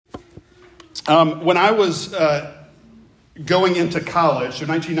When I was going into college, so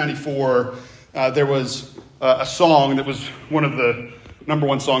 1994, there was a song that was one of the number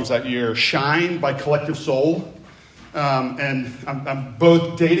one songs that year, Shine by Collective Soul. And I'm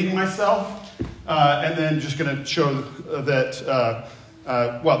both dating myself and then just going to show that,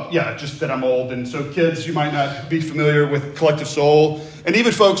 just that I'm old. And so kids, you might not be familiar with Collective Soul. And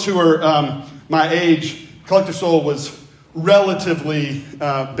even folks who are my age, Collective Soul was relatively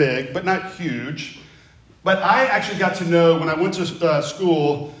big, but not huge. But I actually got to know, when I went to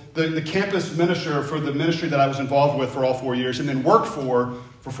school, the campus minister for the ministry that I was involved with for all 4 years and then worked for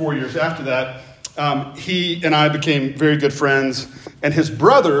 4 years after that. He and I became very good friends, and his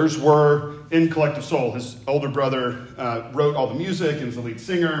brothers were in Collective Soul. His older brother wrote all the music and was the lead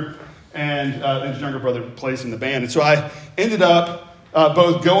singer, and his younger brother plays in the band. And so I ended up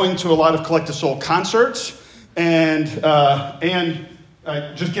both going to a lot of Collective Soul concerts and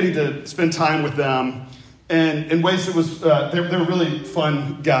just getting to spend time with them. And in ways it was, they're really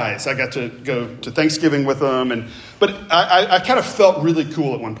fun guys. I got to go to Thanksgiving with them, but I kind of felt really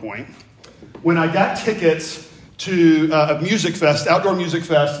cool at one point when I got tickets to a music fest, outdoor music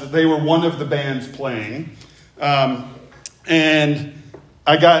fest, that they were one of the bands playing. And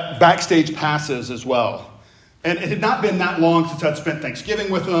I got backstage passes as well. And it had not been that long since I'd spent Thanksgiving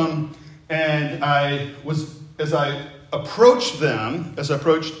with them. And as I approached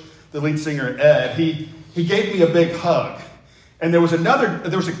the lead singer, Ed, he gave me a big hug. And there was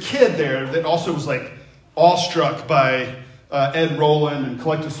a kid there that also was like awestruck by Ed Rowland and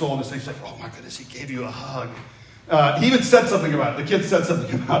Collective Soul, and he's like, oh my goodness, he gave you a hug. He even said something about it. The kid said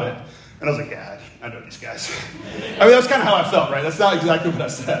something about it. And I was like, yeah, I know these guys. I mean, that's kind of how I felt, right? That's not exactly what I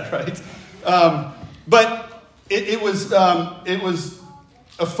said, right? But it was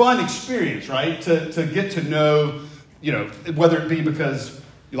a fun experience, right? To get to know, whether it be because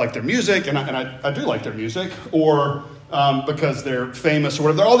you like their music, and I do like their music, or because they're famous or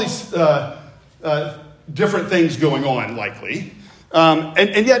whatever. There are all these different things going on, likely.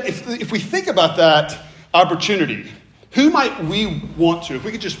 And yet, if we think about that opportunity, who might we want to, if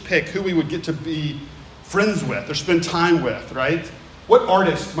we could just pick who we would get to be friends with or spend time with, right? What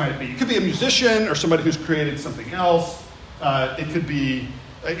artist might it be? It could be a musician or somebody who's created something else. It could be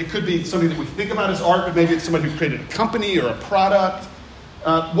something that we think about as art, but maybe it's somebody who created a company or a product.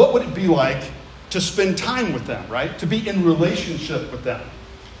 What would it be like to spend time with them, right? To be in relationship with them.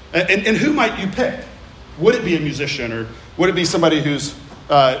 And who might you pick? Would it be a musician, or would it be somebody who's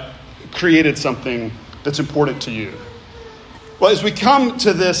created something that's important to you? Well, as we come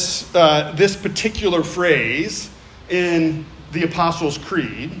to this particular phrase in the Apostles'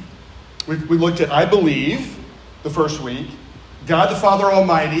 Creed, we looked at I believe the first week, God the Father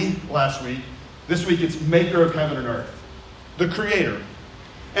Almighty last week. This week it's maker of heaven and earth, the creator.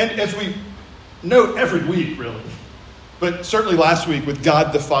 And as we note every week, really, but certainly last week with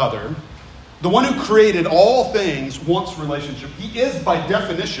God the Father, the one who created all things wants relationship. He is, by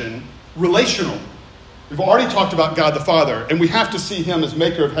definition, relational. We've already talked about God the Father, and we have to see him as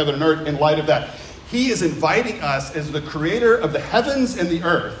maker of heaven and earth in light of that. He is inviting us as the creator of the heavens and the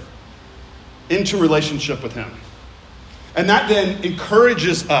earth into relationship with him. And that then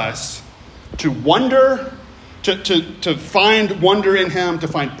encourages us to wonder, to find wonder in him, to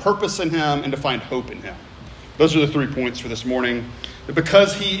find purpose in him, and to find hope in him. Those are the 3 points for this morning.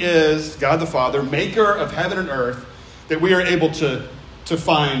 Because he is, God the Father, maker of heaven and earth, that we are able to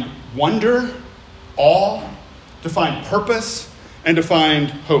find wonder, awe, to find purpose, and to find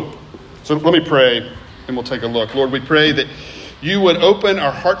hope. So let me pray, and we'll take a look. Lord, we pray that you would open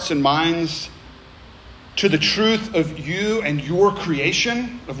our hearts and minds to the truth of you and your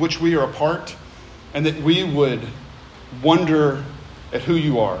creation, of which we are a part, and that we would wonder at who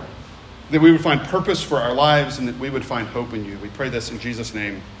you are. That we would find purpose for our lives, and that we would find hope in you. We pray this in Jesus'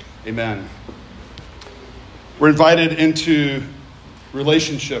 name. Amen. We're invited into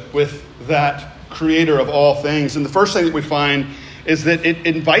relationship with that creator of all things. And the first thing that we find is that it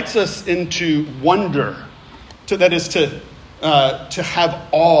invites us into wonder. That is to have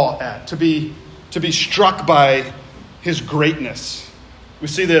awe at, to be struck by his greatness. We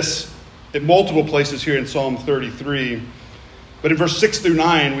see this at multiple places here in Psalm 33. But in verse 6 through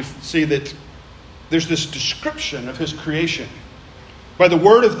 9, we see that there's this description of his creation. By the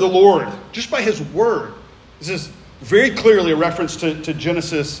word of the Lord, just by his word. This is very clearly a reference to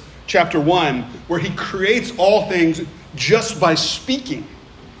Genesis chapter 1, where he creates all things just by speaking.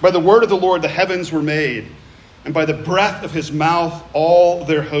 By the word of the Lord, the heavens were made, and by the breath of his mouth, all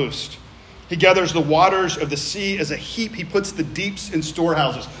their host. He gathers the waters of the sea as a heap. He puts the deeps in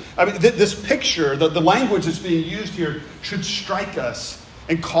storehouses. I mean, this picture, the language that's being used here should strike us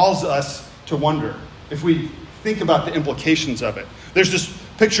and cause us to wonder if we think about the implications of it. There's this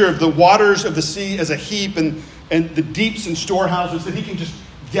picture of the waters of the sea as a heap and the deeps and storehouses, that he can just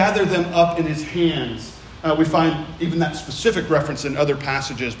gather them up in his hands. We find even that specific reference in other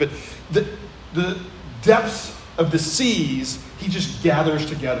passages. But the depths of the seas, he just gathers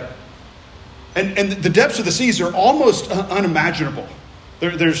together. And the depths of the seas are almost unimaginable.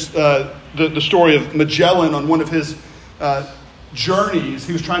 There's the story of Magellan on one of his journeys.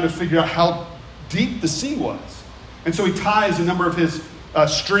 He was trying to figure out how deep the sea was. And so he ties a number of his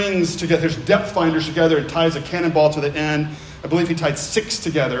strings together, his depth finders together, and ties a cannonball to the end. I believe he tied 6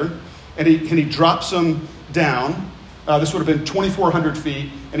 together, and he drops them down. This would have been 2,400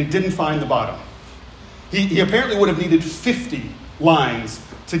 feet, and he didn't find the bottom. He apparently would have needed 50 lines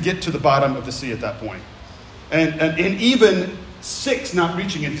to get to the bottom of the sea at that point. And even 6 not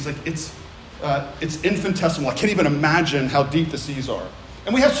reaching it, he's like, it's infinitesimal. I can't even imagine how deep the seas are.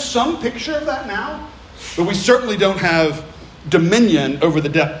 And we have some picture of that now, but we certainly don't have dominion over the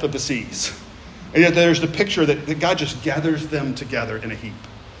depth of the seas. And yet there's the picture that God just gathers them together in a heap.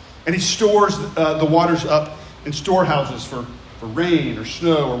 And he stores the waters up in storehouses for rain or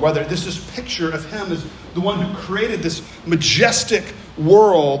snow or weather. This is a picture of him as the one who created this majestic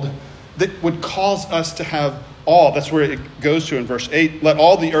world that would cause us to have awe. That's where it goes to in verse 8. Let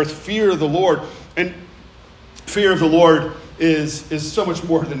all the earth fear the Lord. And fear of the Lord is so much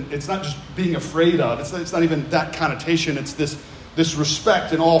more than, it's not just being afraid of. It's not even that connotation. It's this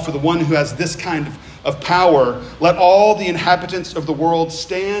respect and awe for the one who has this kind of power. Let all the inhabitants of the world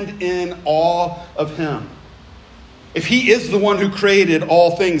stand in awe of him. If he is the one who created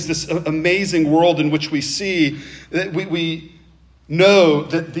all things, this amazing world in which we see, that we know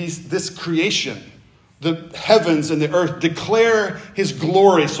that this creation, the heavens and the earth, declare his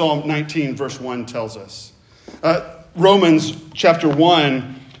glory, Psalm 19 verse 1 tells us. Romans chapter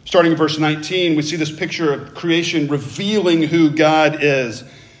 1, starting in verse 19, we see this picture of creation revealing who God is.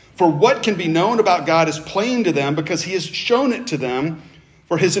 For what can be known about God is plain to them because he has shown it to them.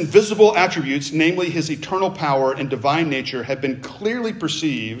 For his invisible attributes, namely his eternal power and divine nature, have been clearly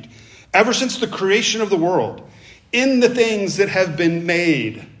perceived ever since the creation of the world in the things that have been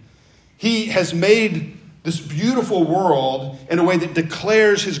made. He has made this beautiful world in a way that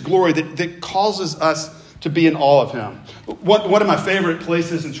declares his glory, that causes us to be in awe of him. One of my favorite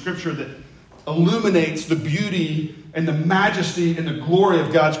places in Scripture that illuminates the beauty and the majesty and the glory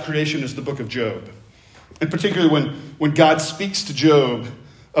of God's creation is the book of Job. And particularly when God speaks to Job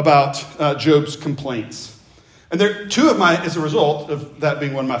about Job's complaints. And there are two of my, as a result of that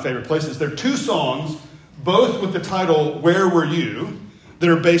being one of my favorite places, there are 2 songs, both with the title, Where Were You?, that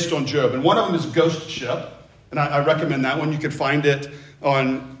are based on Job. And one of them is Ghost Ship. And I recommend that one. You can find it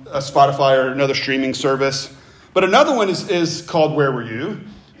on Spotify or another streaming service. But another one is called Where Were You?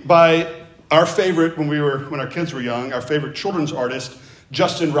 By our favorite, when our kids were young, our favorite children's artist,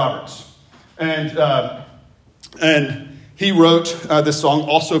 Justin Roberts. And he wrote this song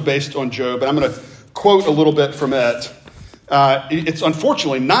also based on Job. And I'm going to quote a little bit from it. It's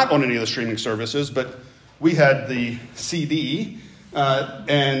unfortunately not on any of the streaming services, but we had the CD,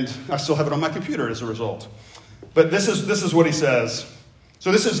 and I still have it on my computer as a result. But this is what he says.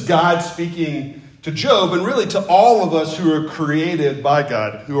 So this is God speaking to Job, and really to all of us who are created by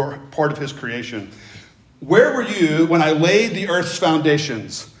God, who are part of his creation. Where were you when I laid the earth's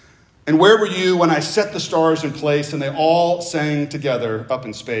foundations? And where were you when I set the stars in place and they all sang together up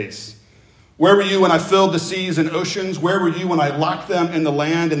in space? Where were you when I filled the seas and oceans? Where were you when I locked them in the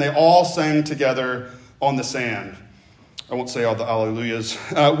land and they all sang together on the sand? I won't say all the alleluias.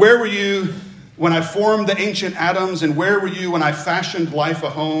 Where were you when I formed the ancient atoms? And where were you when I fashioned life a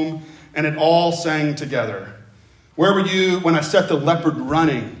home and it all sang together? Where were you when I set the leopard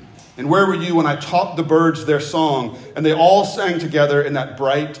running? And where were you when I taught the birds their song and they all sang together in that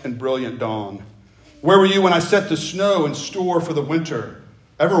bright and brilliant dawn? Where were you when I set the snow in store for the winter?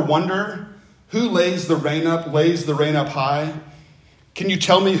 Ever wonder who lays the rain up high? Can you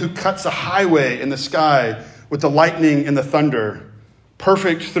tell me who cuts a highway in the sky with the lightning and the thunder?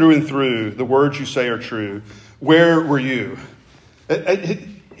 Perfect through and through, the words you say are true. Where were you?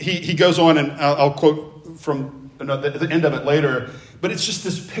 He goes on, and I'll quote from the end of it later, but it's just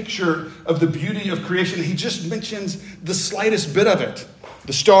this picture of the beauty of creation. He just mentions the slightest bit of it.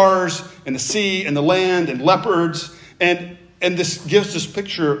 The stars and the sea and the land and leopards. And this gives this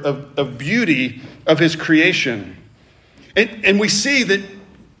picture of beauty of his creation. And we see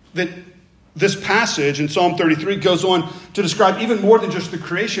that this passage in Psalm 33 goes on to describe even more than just the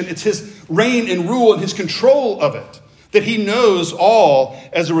creation. It's his reign and rule and his control of it. That he knows all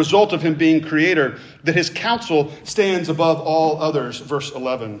as a result of him being creator. That his counsel stands above all others. Verse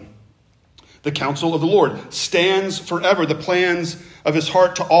 11. The counsel of the Lord stands forever, the plans of his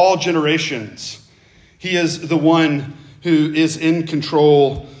heart to all generations. He is the one who is in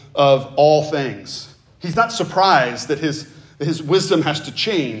control of all things. He's not surprised that his wisdom has to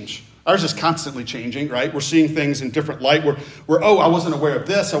change. Ours is constantly changing, right? We're seeing things in different light. We're I wasn't aware of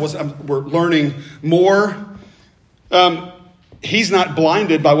this. We're learning more. He's not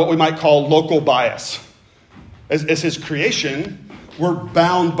blinded by what we might call local bias. As his creation, we're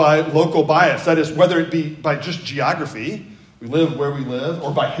bound by local bias. That is, whether it be by just geography, we live where we live,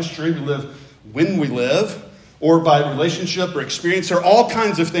 or by history, we live when we live, or by relationship or experience. There are all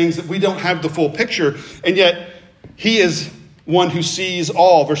kinds of things that we don't have the full picture, and yet he is one who sees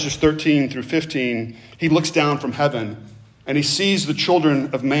all. Verses 13 through 15, he looks down from heaven, and he sees the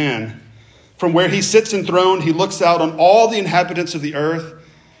children of man. From where he sits enthroned, he looks out on all the inhabitants of the earth.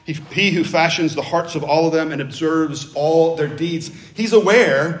 He who fashions the hearts of all of them and observes all their deeds. He's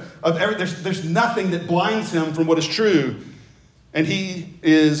aware of there's nothing that blinds him from what is true. And he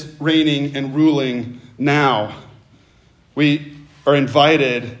is reigning and ruling now. We are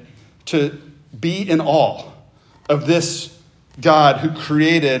invited to be in awe of this God who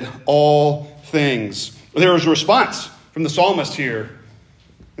created all things. There was a response from the psalmist here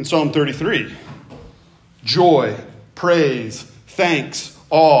in Psalm 33. Joy, praise, thanks,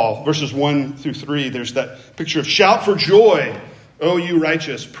 all. Verses 1 through 3, there's that picture of shout for joy, O you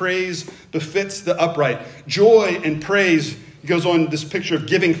righteous. Praise befits the upright. Joy and praise. He goes on this picture of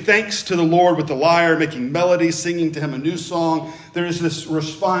giving thanks to the Lord with the lyre, making melody, singing to him a new song. There is this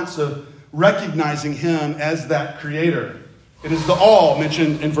response of recognizing him as that creator. It is the all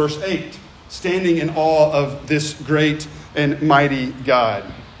mentioned in verse 8, standing in awe of this great and mighty God.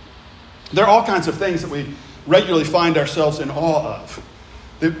 There are all kinds of things that we regularly find ourselves in awe of,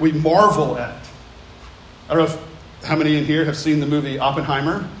 that we marvel at. I don't know how many in here have seen the movie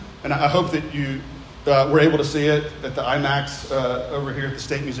Oppenheimer, and I hope that you were able to see it at the IMAX over here at the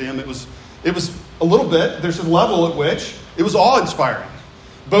State Museum. It was a little bit, there's a level at which it was awe-inspiring.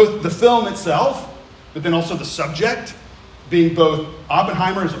 Both the film itself, but then also the subject, being both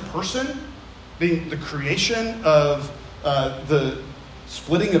Oppenheimer as a person, being the creation of the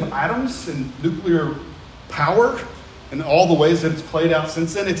splitting of atoms and nuclear power, and all the ways that it's played out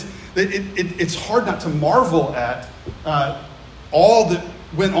since then. It's hard not to marvel at all that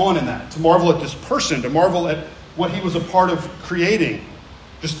went on in that, to marvel at this person, to marvel at what he was a part of creating.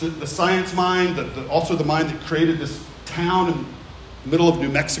 Just the science mind, also the mind that created this town in the middle of New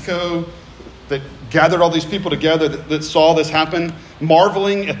Mexico, that gathered all these people together that saw this happen,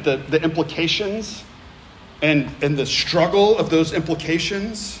 marveling at the implications and the struggle of those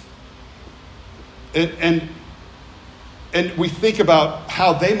implications. And we think about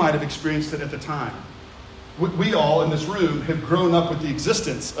how they might have experienced it at the time. We all in this room have grown up with the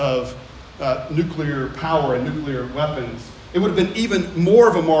existence of nuclear power and nuclear weapons. It would have been even more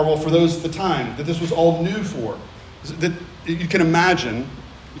of a marvel for those at the time that this was all new for. That you can imagine,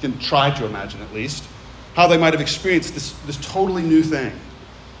 you can try to imagine at least, how they might have experienced this totally new thing.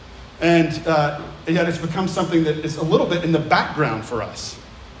 And yet it's become something that is a little bit in the background for us.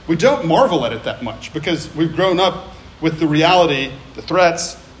 We don't marvel at it that much because we've grown up with the reality, the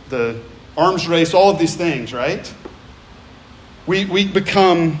threats, the arms race, all of these things, right? We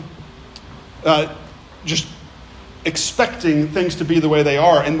become just expecting things to be the way they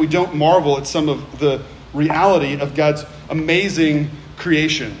are, and we don't marvel at some of the reality of God's amazing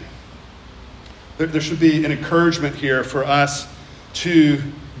creation. There should be an encouragement here for us to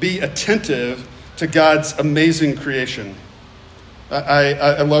be attentive to God's amazing creation.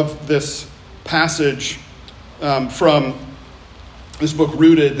 I love this passage from this book,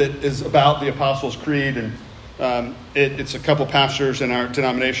 Rooted, that is about the Apostles' Creed, and it's a couple pastors in our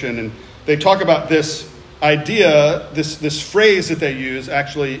denomination, and they talk about this idea, this phrase that they use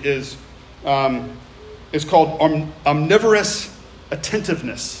actually is called omnivorous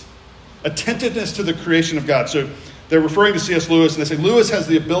attentiveness. Attentiveness to the creation of God. So they're referring to C.S. Lewis, and they say Lewis has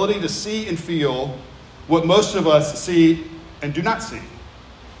the ability to see and feel what most of us see and do not see.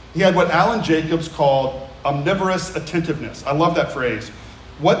 He had what Alan Jacobs called omnivorous attentiveness. I love that phrase.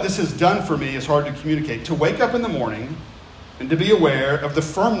 What this has done for me is hard to communicate. To wake up in the morning and to be aware of the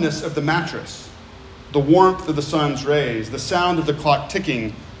firmness of the mattress, the warmth of the sun's rays, the sound of the clock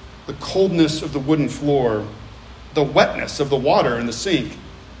ticking, the coldness of the wooden floor, the wetness of the water in the sink,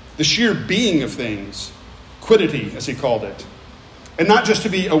 the sheer being of things, quiddity, as he called it. And not just to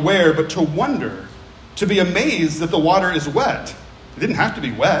be aware, but to wonder, to be amazed that the water is wet. It didn't have to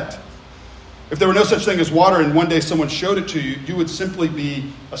be wet. If there were no such thing as water and one day someone showed it to you, you would simply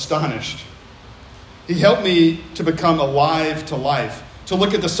be astonished. He helped me to become alive to life, to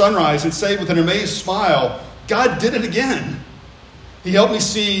look at the sunrise and say with an amazed smile, God did it again. He helped me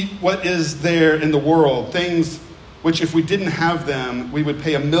see what is there in the world, things which if we didn't have them, we would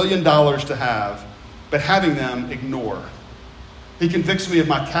pay $1 million to have, but having them, ignore. He convicts me of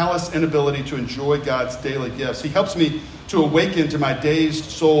my callous inability to enjoy God's daily gifts. He helps me to awaken to my dazed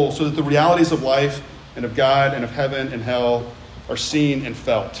soul so that the realities of life and of God and of heaven and hell are seen and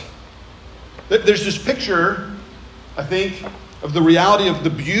felt. There's this picture, I think, of the reality of the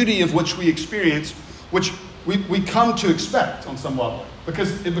beauty of which we experience, which we come to expect on some level,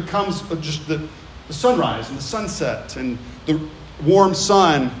 because it becomes just the sunrise and the sunset and the warm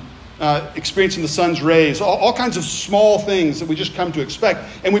sun, experiencing the sun's rays, all kinds of small things that we just come to expect.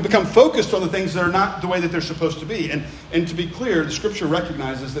 And we become focused on the things that are not the way that they're supposed to be. And to be clear, the scripture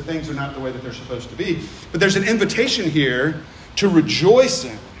recognizes that things are not the way that they're supposed to be. But there's an invitation here to rejoice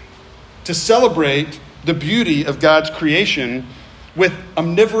in, to celebrate the beauty of God's creation with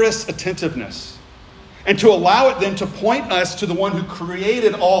omnivorous attentiveness, and to allow it then to point us to the one who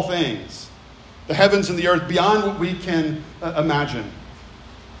created all things, the heavens and the earth, beyond what we can imagine.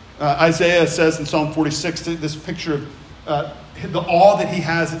 Isaiah says in Psalm 46, this picture of the awe that he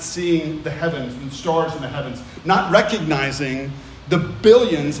has at seeing the heavens and the stars in the heavens, not recognizing the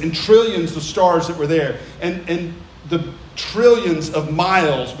billions and trillions of stars that were there, and the trillions of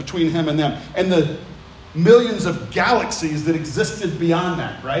miles between him and them, and the millions of galaxies that existed beyond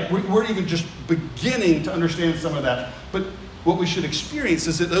that, right? We weren't even just beginning to understand some of that. But what we should experience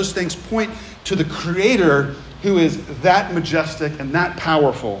is that those things point to the Creator who is that majestic and that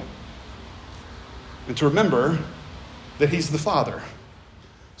powerful. And to remember that He's the Father,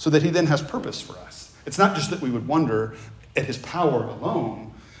 so that He then has purpose for us. It's not just that we would wonder at His power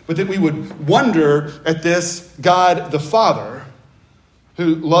alone, but that we would wonder at this God the Father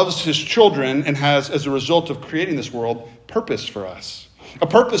who loves His children and has, as a result of creating this world, purpose for us. A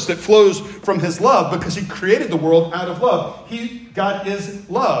purpose that flows from His love because He created the world out of love. God is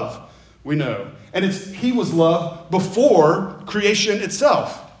love, we know. And He was love before creation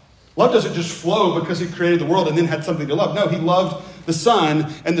itself. Love doesn't just flow because He created the world and then had something to love. No, He loved the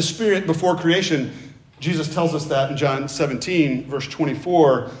Son and the Spirit before creation. Jesus tells us that in John 17, verse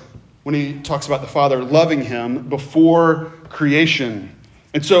 24, when He talks about the Father loving Him before creation.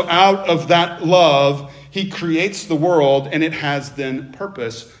 And so out of that love, He creates the world, and it has then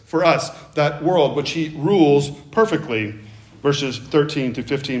purpose for us. That world which He rules perfectly. Verses 13 through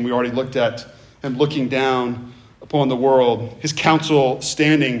 15, we already looked at Him looking down upon the world. His counsel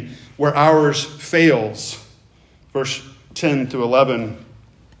standing where ours fails. Verse 10 through 11,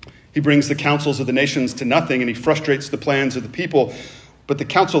 He brings the counsels of the nations to nothing, and He frustrates the plans of the people. But the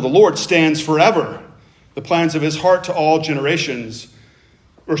counsel of the Lord stands forever, the plans of His heart to all generations.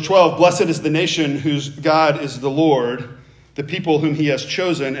 Verse 12, blessed is the nation whose God is the Lord, the people whom He has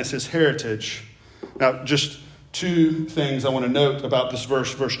chosen as His heritage. Now, just two things I want to note about this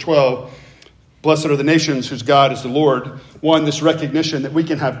verse. Verse 12, blessed are the nations whose God is the Lord. One, this recognition that we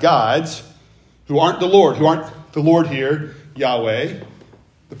can have gods who aren't the Lord here, Yahweh,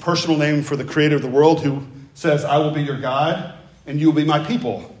 the personal name for the creator of the world, who says, I will be your God and you will be my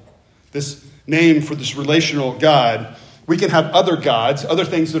people. This name for this relational God. We can have other gods, other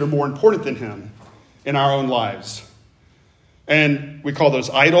things that are more important than Him in our own lives. And we call those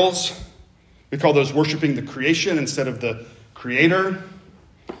idols. We call those worshiping the creation instead of the Creator.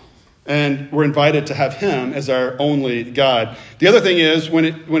 And we're invited to have Him as our only God. The other thing is, when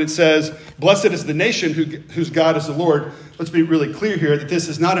it says, blessed is the nation whose God is the Lord, let's be really clear here that this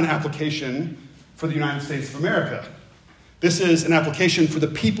is not an application for the United States of America. This is an application for the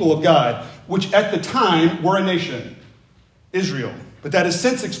people of God, which at the time were a nation. Israel. But that has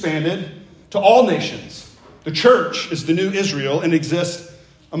since expanded to all nations. The church is the new Israel and exists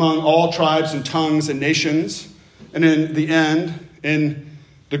among all tribes and tongues and nations. And in the end, in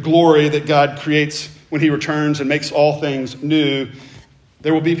the glory that God creates when He returns and makes all things new,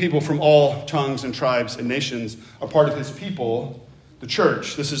 there will be people from all tongues and tribes and nations, a part of His people, the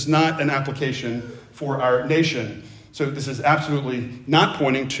church. This is not an application for our nation. So this is absolutely not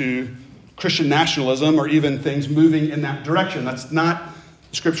pointing to Christian nationalism or even things moving in that direction. That's not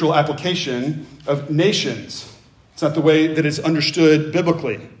the scriptural application of nations. It's not the way that it's understood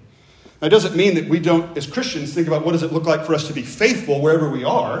biblically. That doesn't mean that we don't, as Christians, think about what does it look like for us to be faithful wherever we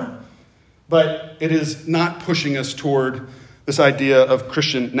are, but it is not pushing us toward this idea of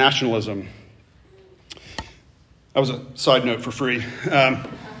Christian nationalism. That was a side note for free.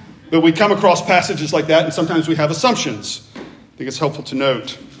 But we come across passages like that, and sometimes we have assumptions. I think it's helpful to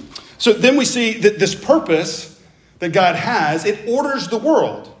note. So then we see that this purpose that God has, it orders the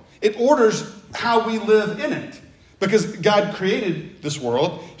world. It orders how we live in it. Because God created this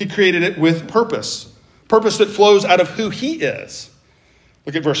world. He created it with purpose. Purpose that flows out of who he is.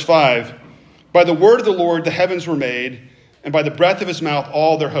 Look at verse 5. By the word of the Lord, the heavens were made, and by the breath of his mouth,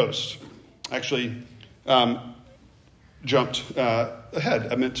 all their hosts. Actually, jumped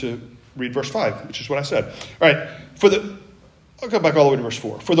ahead. I meant to read verse 5, which is what I said. All right. I'll go back all the way to verse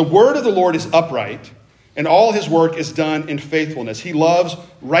 4. For the word of the Lord is upright, and all his work is done in faithfulness. He loves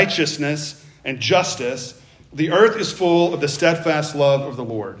righteousness and justice. The earth is full of the steadfast love of the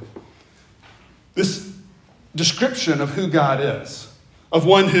Lord. This description of who God is, of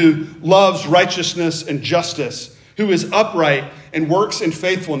one who loves righteousness and justice, who is upright and works in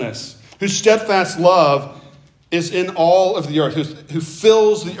faithfulness, whose steadfast love is in all of the earth, who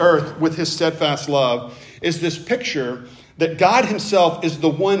fills the earth with his steadfast love, is this picture that God himself is the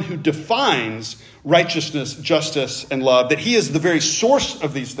one who defines righteousness, justice, and love, that he is the very source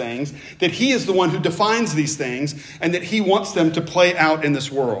of these things, that he is the one who defines these things, and that he wants them to play out in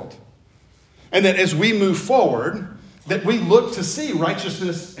this world. And that as we move forward, that we look to see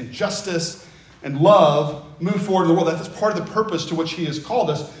righteousness and justice and love move forward in the world. That's part of the purpose to which he has called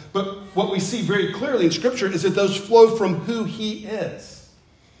us. But what we see very clearly in Scripture is that those flow from who he is.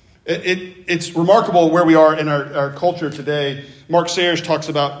 It's remarkable where we are in our culture today. Mark Sayers talks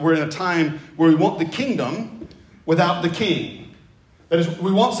about we're in a time where we want the kingdom without the king. That is,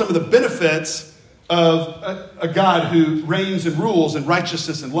 we want some of the benefits of a God who reigns and rules in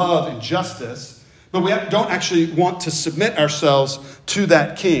righteousness and love and justice, but we don't actually want to submit ourselves to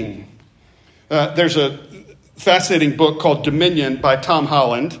that king. There's a fascinating book called Dominion by Tom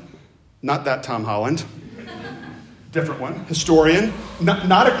Holland. Not that Tom Holland. Different one. Historian.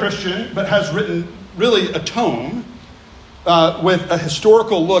 Not a Christian, but has written really a tome with a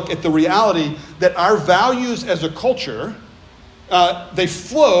historical look at the reality that our values as a culture, they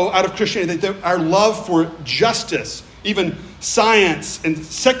flow out of Christianity. Our love for justice, even science and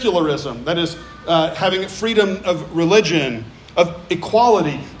secularism, that is, having freedom of religion, of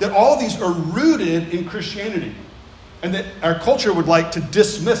equality, that all of these are rooted in Christianity. And that our culture would like to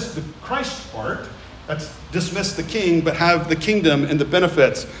dismiss the Christ part. That's dismiss the king, but have the kingdom and the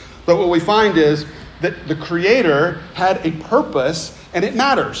benefits. But what we find is that the Creator had a purpose, and it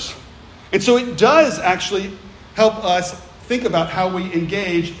matters. And so it does actually help us think about how we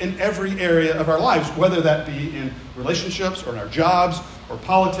engage in every area of our lives, whether that be in relationships or in our jobs or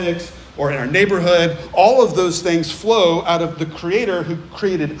politics or in our neighborhood. All of those things flow out of the Creator who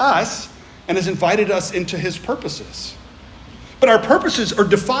created us and has invited us into his purposes. But our purposes are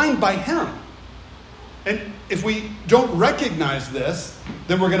defined by him. And if we don't recognize this,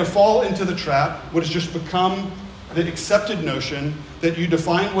 then we're going to fall into the trap, what has just become the accepted notion that you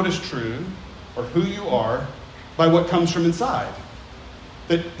define what is true or who you are by what comes from inside.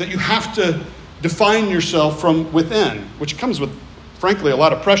 That you have to define yourself from within, which comes with, frankly, a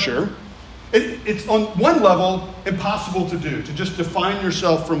lot of pressure. It's on one level impossible to do, to just define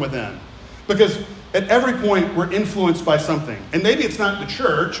yourself from within. Because at every point we're influenced by something. And maybe it's not the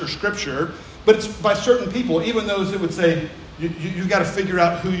church or Scripture, but it's by certain people, even those that would say, you've got to figure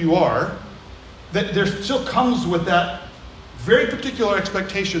out who you are. That there still comes with that very particular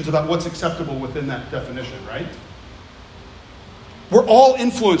expectations about what's acceptable within that definition, right? We're all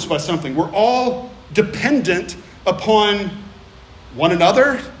influenced by something. We're all dependent upon one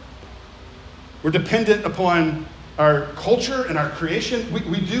another. We're dependent upon our culture and our creation.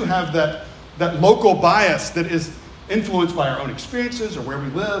 We do have that local bias that is influenced by our own experiences or where we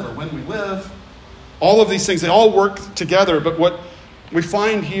live or when we live. All of these things, they all work together. But what we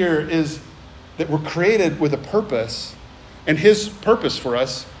find here is that we're created with a purpose, and his purpose for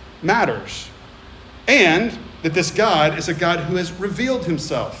us matters. And that this God is a God who has revealed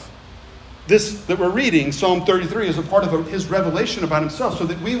himself. This that we're reading, Psalm 33, is a part of his revelation about himself, so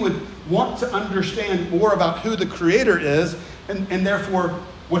that we would want to understand more about who the Creator is, and therefore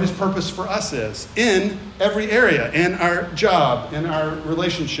what his purpose for us is in every area, in our job, in our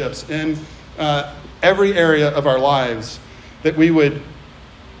relationships, in every area of our lives, that we would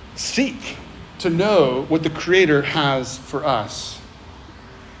seek to know what the Creator has for us.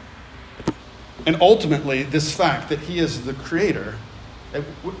 And ultimately, this fact that he is the Creator, at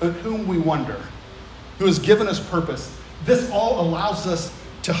whom we wonder, who has given us purpose, this all allows us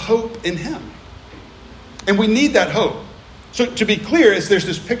to hope in him. And we need that hope. So to be clear, is there's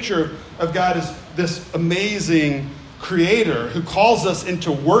this picture of God as this amazing Creator who calls us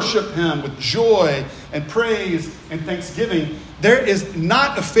into worship him with joy and praise and thanksgiving. There is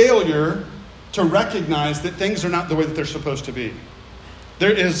not a failure to recognize that things are not the way that they're supposed to be.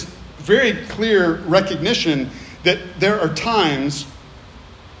 There is very clear recognition that there are times,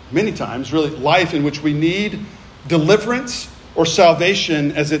 many times, really, life in which we need deliverance, or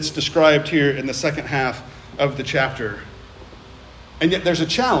salvation as it's described here in the second half of the chapter. And yet there's a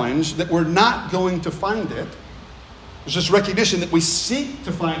challenge that we're not going to find it. There's this recognition that we seek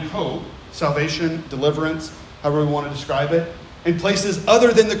to find hope, salvation, deliverance, however we want to describe it, in places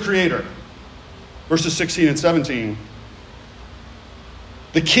other than the Creator. Verses 16 and 17.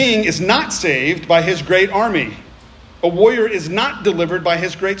 The king is not saved by his great army. A warrior is not delivered by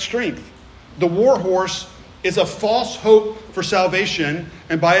his great strength. The war horse is a false hope for salvation,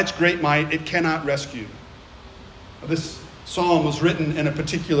 and by its great might it cannot rescue. This psalm was written in a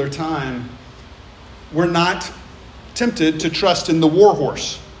particular time. We're not tempted to trust in the war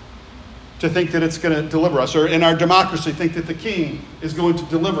horse, to think that it's going to deliver us, or in our democracy think that the king is going to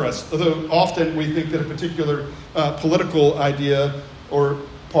deliver us, although often we think that a particular political idea or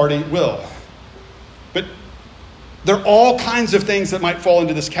party will. But there are all kinds of things that might fall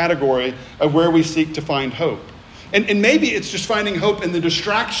into this category of where we seek to find hope. And maybe it's just finding hope in the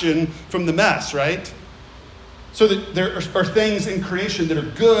distraction from the mess, right? So that there are things in creation that are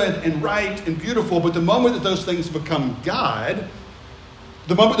good and right and beautiful, but the moment that those things become God,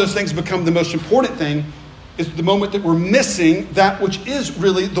 the moment those things become the most important thing, is the moment that we're missing that which is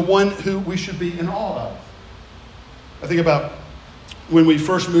really the one who we should be in awe of. I think about when we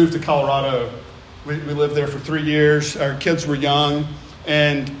first moved to Colorado. We lived there for 3 years. Our kids were young,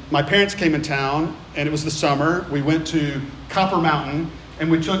 and my parents came in town, and it was the summer. We went to Copper Mountain,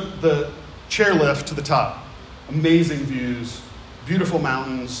 and we took the chairlift to the top. Amazing views, beautiful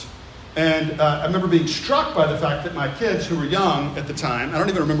mountains. And I remember being struck by the fact that my kids, who were young at the time, I don't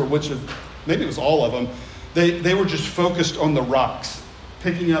even remember which of, maybe it was all of them, they were just focused on the rocks,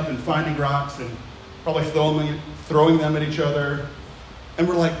 picking up and finding rocks and probably throwing them at each other. And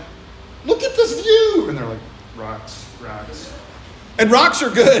we're like, look at this view. And they're like, rocks. And rocks are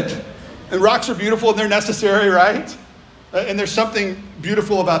good. And rocks are beautiful and they're necessary, right? And there's something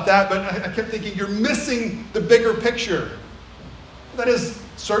beautiful about that. But I kept thinking, you're missing the bigger picture. That is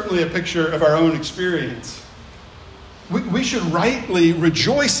certainly a picture of our own experience. We should rightly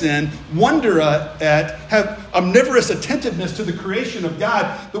rejoice in, wonder at, have omnivorous attentiveness to the creation of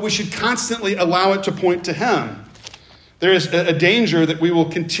God, but we should constantly allow it to point to Him. There is a danger that we will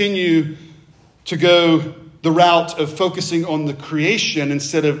continue to go the route of focusing on the creation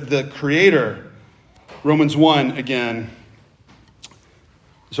instead of the Creator. Romans 1 again.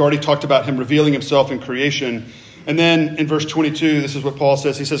 He's already talked about Him revealing Himself in creation. And then in verse 22, this is what Paul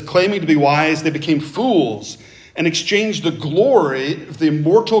says. He says, claiming to be wise, they became fools and exchanged the glory of the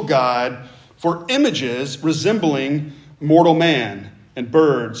immortal God for images resembling mortal man and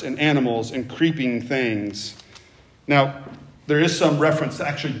birds and animals and creeping things. Now, there is some reference to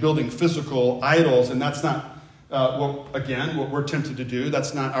actually building physical idols, and that's not, what we're tempted to do.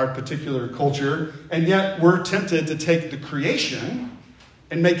 That's not our particular culture. And yet we're tempted to take the creation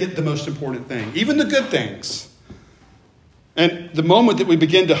and make it the most important thing, even the good things. And the moment that we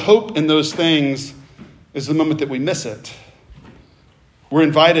begin to hope in those things is the moment that we miss it. We're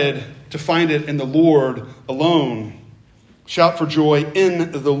invited to find it in the Lord alone. Shout for joy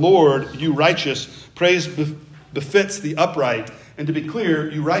in the Lord, you righteous. Praise befits the upright. And to be clear,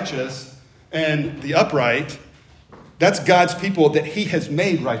 you righteous and the upright, that's God's people that He has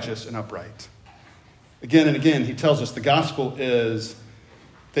made righteous and upright. Again and again, He tells us the gospel is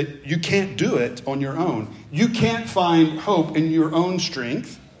that you can't do it on your own. You can't find hope in your own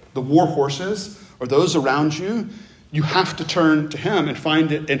strength, the war horses, or those around you. You have to turn to Him and find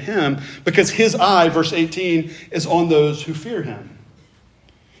it in Him, because His eye, verse 18, is on those who fear Him.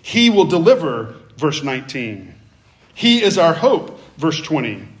 He will deliver, verse 19. He is our hope, verse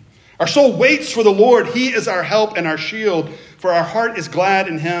 20. Our soul waits for the Lord. He is our help and our shield, for our heart is glad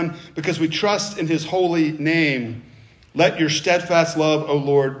in Him because we trust in His holy name. Let your steadfast love, O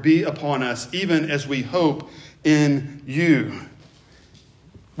Lord, be upon us, even as we hope in you.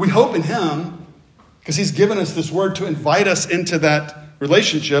 We hope in Him because He's given us this word to invite us into that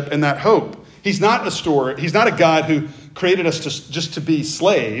relationship and that hope. He's not a God who created us just to be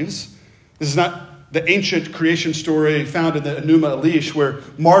slaves. This is not the ancient creation story found in the Enuma Elish, where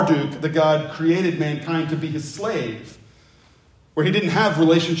Marduk, the god, created mankind to be his slave, where he didn't have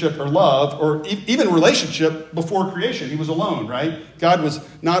relationship or love or even relationship before creation. He was alone, right? God was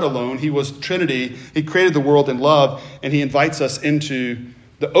not alone. He was Trinity. He created the world in love, and He invites us into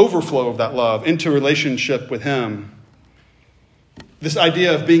the overflow of that love, into relationship with Him. This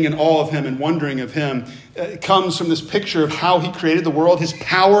idea of being in awe of Him and wondering of Him comes from this picture of how He created the world, His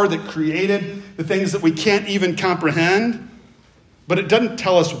power that created the things that we can't even comprehend. But it doesn't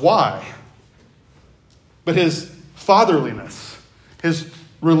tell us why. But His fatherliness, His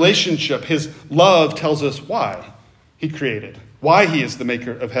relationship, His love tells us why. he created, why he is the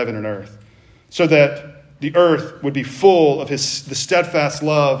maker of heaven and earth, so that the earth would be full of the steadfast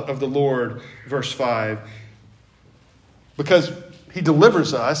love of the Lord, verse 5. Because he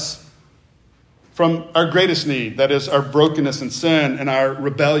delivers us from our greatest need, that is our brokenness and sin and our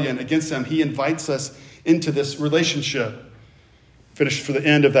rebellion against him. He invites us into this relationship. Finished for the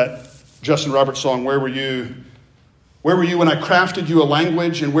end of that Justin Roberts song, Where Were You? Where were you when I crafted you a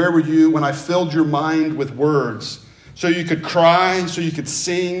language? And where were you when I filled your mind with words? So you could cry, so you could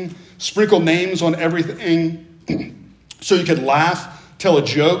sing, sprinkle names on everything, so you could laugh, tell a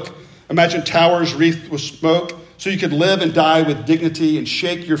joke, imagine towers wreathed with smoke, so you could live and die with dignity and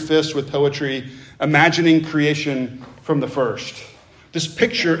shake your fist with poetry, imagining creation from the first. This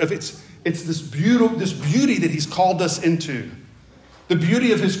picture of it's this beauty that he's called us into. The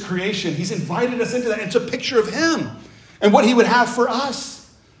beauty of his creation. He's invited us into that. It's a picture of him and what he would have for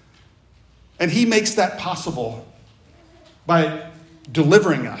us. And he makes that possible by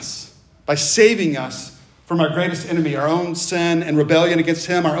delivering us, by saving us from our greatest enemy, our own sin and rebellion against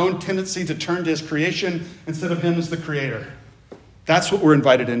him, our own tendency to turn to his creation instead of him as the creator. That's what we're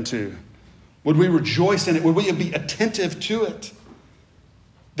invited into. Would we rejoice in it? Would we be attentive to it?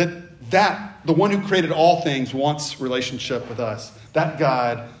 That the one who created all things wants relationship with us. That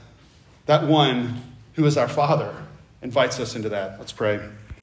God, that one who is our Father, invites us into that. Let's pray.